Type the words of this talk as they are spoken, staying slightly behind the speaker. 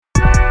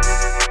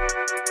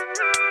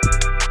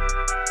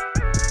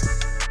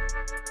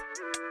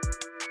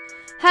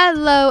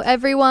Hello,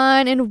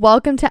 everyone, and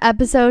welcome to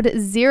episode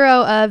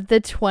 0 of the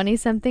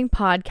 20-something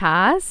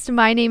podcast.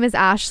 My name is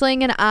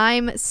Aisling, and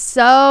I'm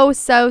so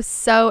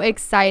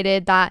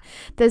excited that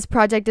this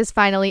project is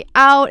finally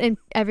out and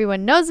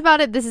everyone knows about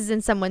it. This is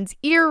in someone's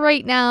ear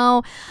right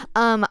now.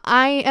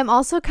 I am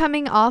also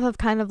coming off of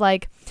kind of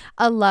like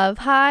a love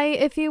high,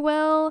 if you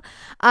will.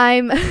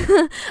 I'm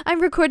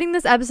I'm recording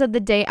this episode the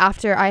day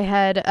after I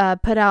had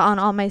put out on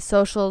all my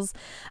socials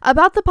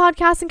about the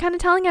podcast and kind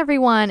of telling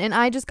everyone, and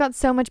I just got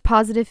so much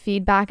positive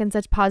feedback and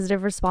such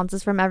positive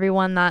responses from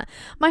everyone that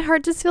my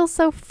heart just feels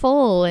so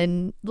full.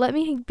 And let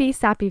me be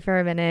sappy for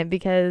a minute,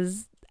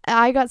 because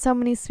I got so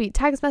many sweet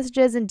text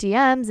messages and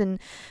DMs and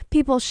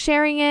people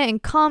sharing it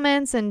and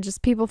comments and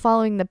just people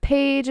following the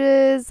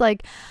pages.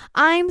 Like,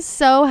 I'm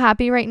so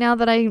happy right now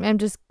that I am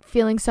just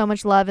feeling so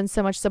much love and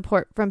so much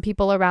support from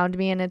people around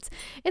me, and it's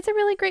a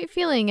really great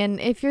feeling. And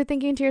if you're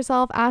thinking to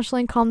yourself,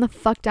 Aisling, calm the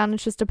fuck down,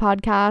 it's just a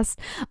podcast,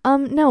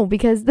 no,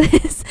 because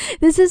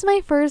this is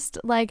my first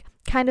like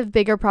kind of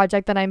bigger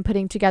project that I'm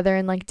putting together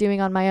and like doing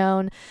on my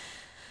own,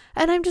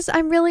 and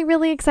I'm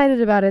really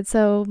excited about it.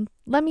 So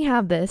let me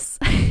have this.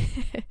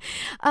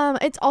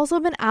 It's also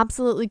been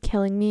absolutely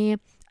killing me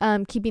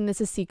keeping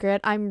this a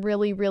secret. I'm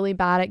really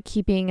bad at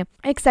keeping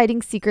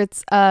exciting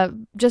secrets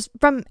just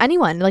from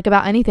anyone, like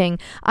about anything.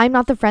 I'm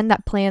not the friend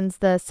that plans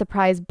the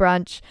surprise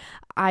brunch.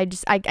 I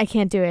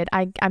can't do it.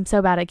 I'm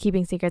so bad at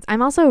keeping secrets.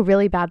 I'm also a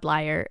really bad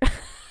liar.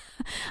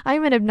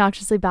 I'm an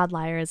obnoxiously bad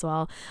liar as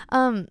well.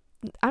 I'm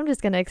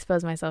just gonna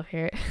expose myself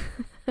here.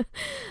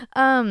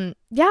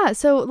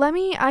 So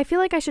I feel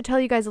like I should tell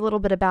you guys a little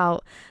bit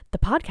about the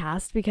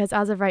podcast, because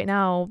as of right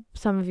now,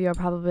 some of you are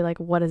probably like,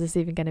 what is this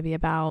even going to be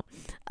about?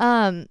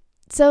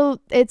 So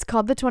it's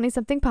called the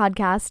 20-something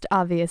podcast,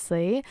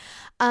 obviously.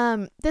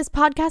 This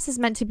podcast is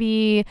meant to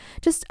be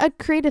just a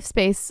creative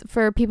space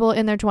for people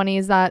in their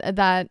 20s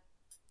that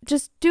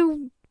just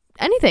do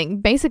anything,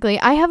 basically.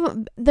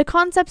 The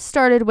concept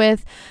started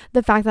with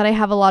the fact that I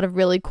have a lot of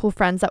really cool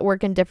friends that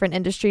work in different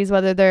industries,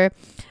 whether they're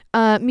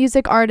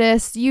music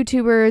artists,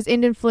 YouTubers,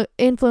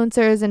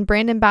 influencers, and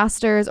brand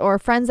ambassadors, or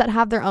friends that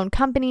have their own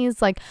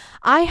companies. Like,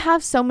 I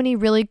have so many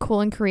really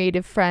cool and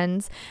creative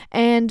friends,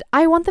 and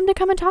I want them to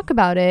come and talk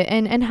about it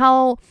and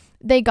how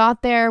they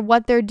got there,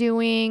 what they're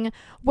doing,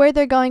 where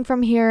they're going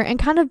from here, and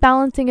kind of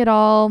balancing it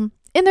all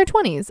in their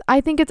 20s.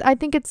 I think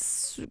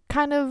it's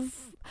kind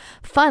of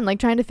fun, like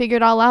trying to figure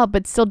it all out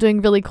but still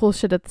doing really cool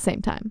shit at the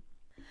same time.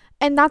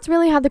 And that's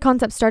really how the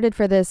concept started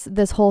for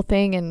this whole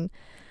thing. And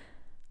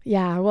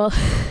yeah, well,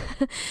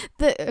 so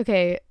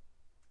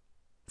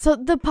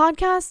the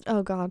podcast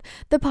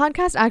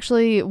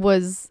actually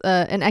was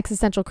an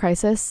existential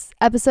crisis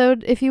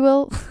episode, if you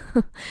will.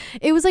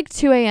 It was like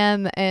 2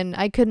 a.m. and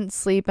I couldn't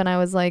sleep, and I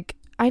was like,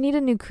 I need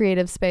a new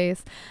creative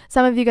space.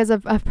 Some of you guys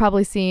have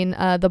probably seen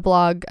the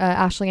blog,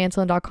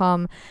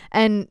 AishlingAntlin.com,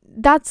 and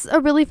that's a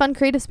really fun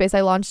creative space.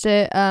 I launched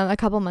it a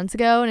couple months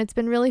ago, and it's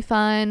been really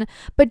fun,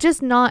 but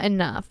just not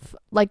enough.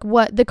 Like,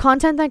 what the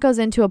content that goes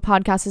into a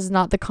podcast is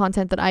not the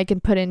content that I can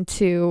put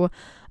into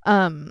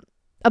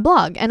a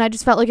blog, and I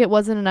just felt like it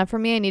wasn't enough for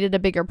me. I needed a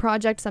bigger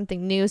project,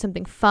 something new,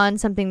 something fun,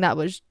 something that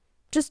was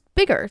just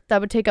bigger,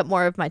 that would take up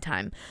more of my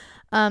time.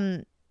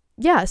 So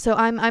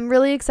I'm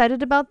really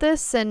excited about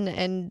this,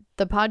 and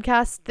the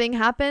podcast thing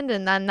happened,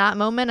 and then that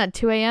moment at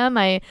 2 a.m.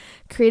 I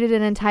created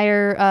an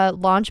entire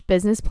launch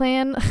business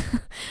plan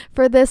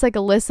for this, like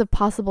a list of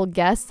possible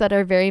guests that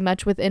are very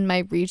much within my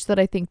reach that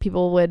I think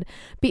people would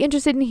be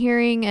interested in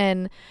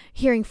hearing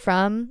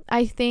from,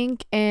 I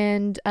think.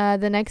 And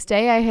the next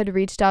day I had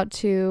reached out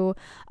to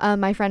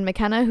my friend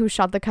McKenna, who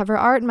shot the cover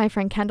art, and my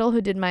friend Kendall,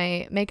 who did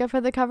my makeup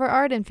for the cover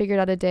art, and figured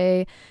out a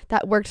day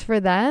that worked for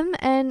them,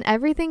 and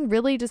everything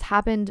really just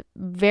happened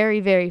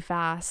very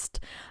fast.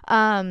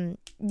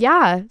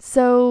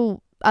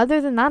 So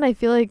other than that, I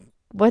feel like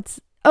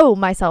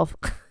myself.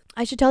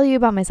 I should tell you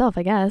about myself,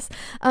 I guess.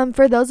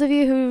 For those of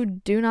you who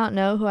do not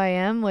know who I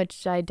am,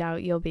 which I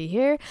doubt you'll be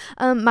here,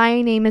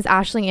 my name is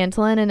Aisling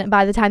Antlin, and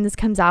by the time this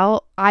comes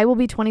out, I will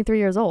be 23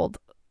 years old.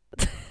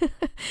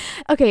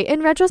 Okay,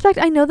 in retrospect,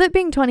 I know that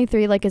being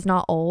 23 is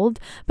not old,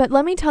 but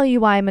let me tell you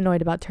why I'm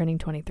annoyed about turning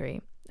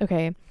 23.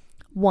 Okay,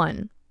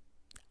 1,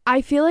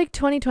 I feel like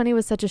 2020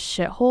 was such a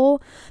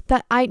shithole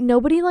that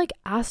nobody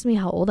asked me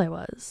how old I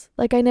was.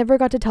 Like, I never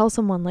got to tell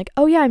someone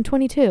oh yeah, I'm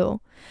 22.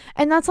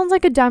 And that sounds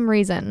like a dumb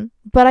reason,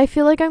 but I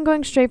feel like I'm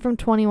going straight from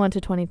 21 to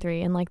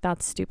 23, and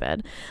that's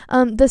stupid.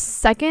 The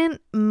second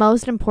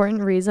most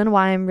important reason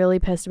why I'm really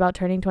pissed about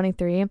turning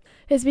 23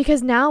 is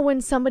because now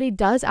when somebody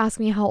does ask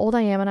me how old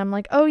I am and I'm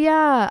like, oh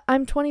yeah,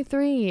 I'm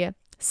 23,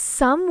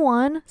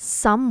 someone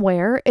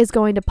somewhere is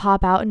going to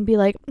pop out and be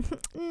like,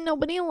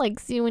 nobody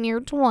likes you when you're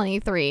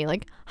 23.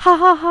 Like, ha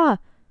ha ha.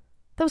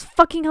 That was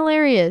fucking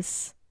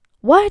hilarious.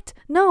 What?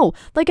 No.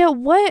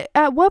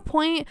 At what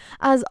point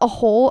as a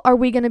whole are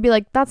we going to be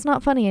like, that's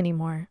not funny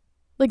anymore?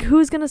 Like,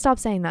 who's going to stop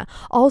saying that?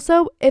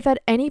 Also, if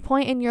at any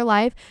point in your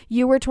life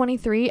you were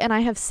 23 and I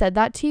have said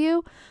that to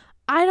you,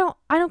 I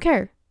don't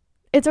care.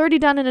 It's already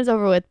done and it's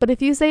over with. But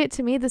if you say it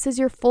to me, this is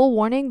your full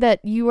warning that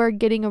you are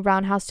getting a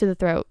roundhouse to the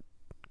throat.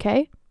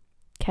 Okay?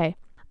 Okay.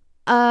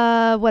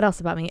 What else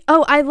about me?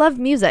 Oh, I love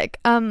music.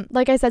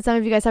 Like I said, some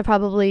of you guys have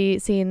probably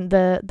seen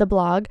the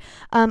blog.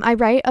 I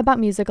write about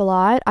music a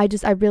lot. I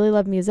really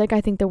love music. I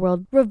think the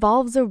world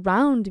revolves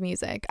around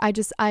music.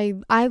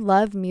 I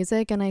love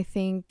music, and I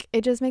think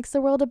it just makes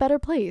the world a better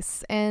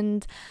place.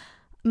 And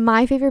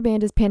my favorite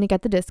band is Panic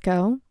at the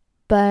Disco,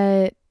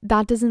 but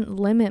that doesn't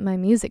limit my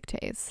music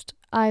taste.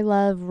 I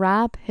love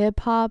rap,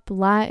 hip hop,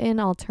 Latin,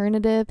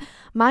 alternative.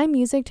 My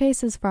music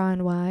taste is far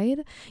and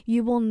wide.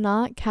 You will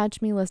not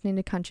catch me listening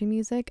to country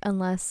music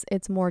unless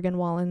it's Morgan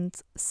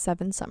Wallen's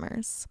Seven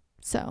Summers.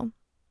 So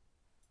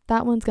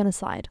that one's gonna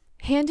slide.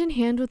 Hand in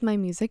hand with my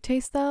music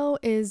taste, though,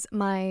 is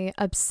my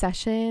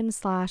obsession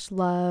 /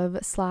 love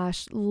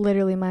 /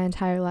 literally my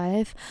entire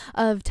life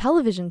of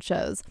television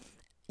shows.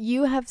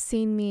 You have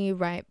seen me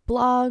write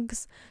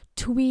blogs,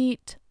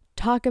 tweet,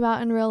 talk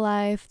about in real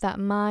life that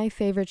my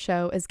favorite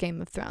show is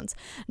Game of Thrones.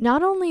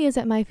 Not only is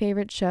it my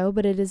favorite show,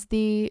 but it is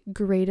the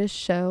greatest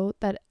show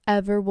that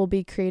ever will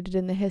be created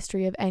in the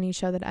history of any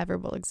show that ever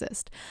will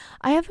exist.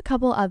 I have a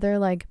couple other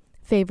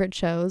favorite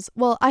shows.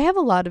 Well, I have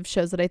a lot of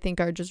shows that I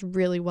think are just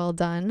really well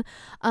done.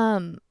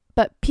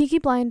 But Peaky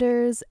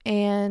Blinders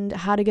and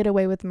How to Get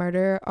Away with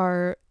Murder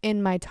are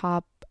in my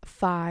top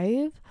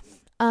 5.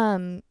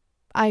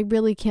 I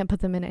really can't put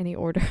them in any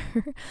order.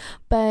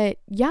 But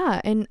yeah,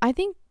 and I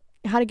think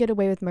How to Get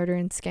Away with Murder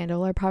and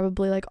Scandal are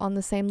probably on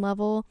the same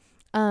level.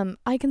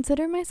 I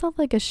consider myself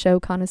a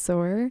show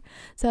connoisseur.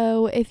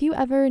 So if you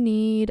ever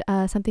need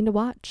something to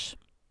watch,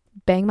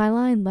 bang my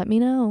line, let me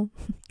know.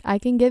 I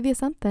can give you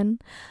something.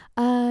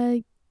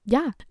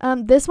 Yeah.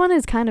 This one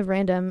is kind of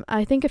random.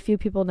 I think a few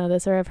people know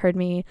this or have heard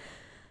me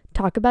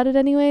talk about it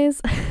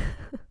anyways.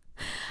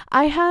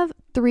 I have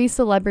 3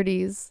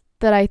 celebrities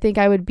that I think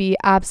I would be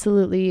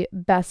absolutely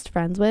best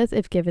friends with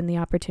if given the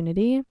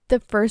opportunity. The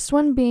first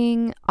one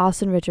being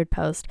Austin Richard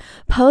Post.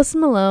 Post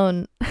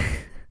Malone.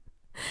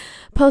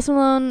 Post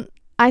Malone,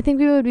 I think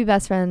we would be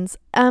best friends.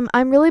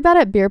 I'm really bad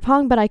at beer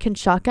pong, but I can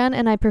shotgun,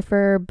 and I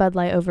prefer Bud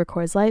Light over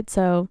Coors Light,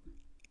 so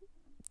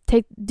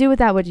do with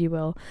that what you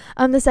will.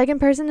 The second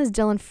person is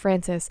Dylan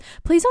Francis.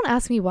 Please don't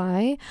ask me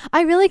why.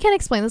 I really can't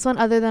explain this one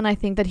other than I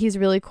think that he's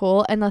really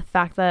cool, and the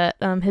fact that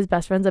his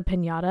best friend's a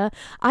piñata.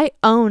 I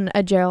own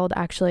a Gerald,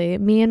 actually.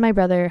 Me and my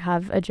brother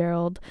have a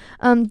Gerald.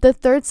 The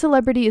third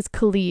celebrity is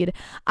Khalid.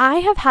 I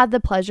have had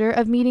the pleasure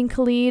of meeting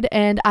Khalid,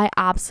 and I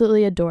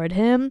absolutely adored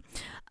him.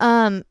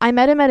 I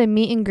met him at a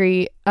meet and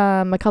greet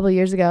a couple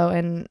years ago,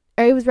 and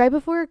it was right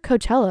before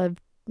Coachella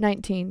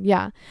 19.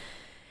 Yeah.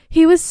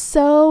 He was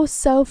so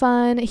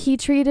fun. He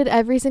treated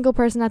every single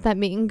person at that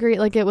meet and greet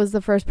like it was the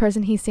first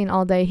person he's seen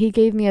all day. He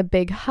gave me a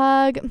big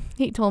hug.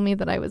 He told me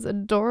that I was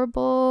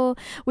adorable.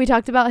 We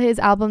talked about his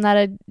album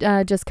that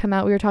had just come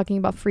out. We were talking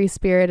about Free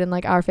Spirit and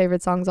our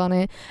favorite songs on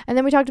it. And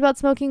then we talked about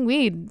smoking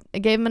weed. I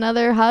gave him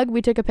another hug.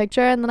 We took a picture,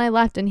 and then I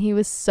left, and he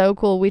was so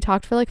cool. We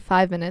talked for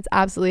 5 minutes.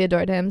 Absolutely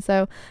adored him.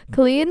 So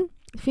Khalid,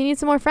 if you need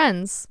some more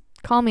friends,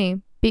 call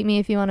me. Beat me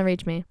if you want to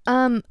reach me.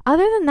 Other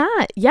than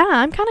that, yeah,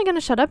 I'm kind of going to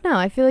shut up now.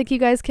 I feel like you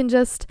guys can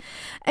just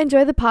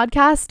enjoy the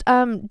podcast.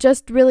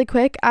 Just really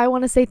quick, I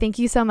want to say thank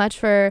you so much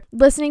for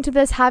listening to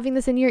this, having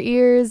this in your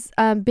ears,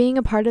 being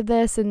a part of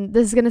this. And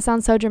this is going to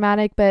sound so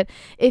dramatic, but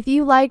if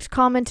you liked,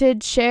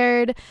 commented,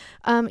 shared,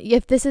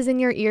 if this is in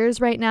your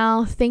ears right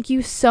now, thank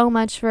you so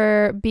much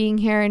for being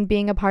here and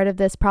being a part of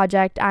this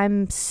project.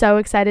 I'm so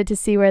excited to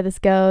see where this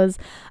goes.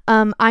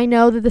 I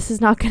know that this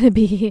is not going to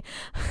be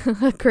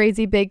a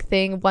crazy big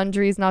thing.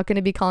 Wondery's not going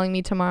to be calling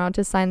me tomorrow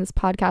to sign this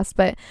podcast,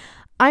 but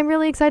I'm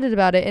really excited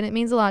about it, and it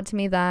means a lot to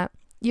me that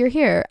you're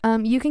here.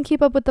 You can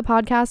keep up with the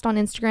podcast on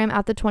Instagram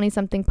at the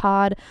 20something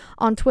pod,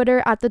 on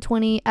Twitter at the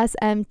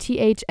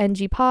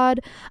 20smthng pod,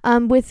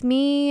 with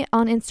me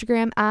on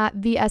Instagram at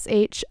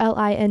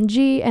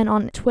VSHLING, and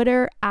on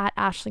Twitter at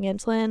Ashley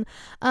Antlin.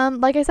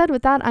 Like I said,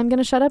 with that, I'm going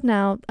to shut up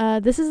now.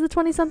 This is the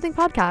 20something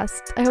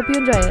podcast. I hope you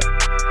enjoy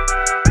it.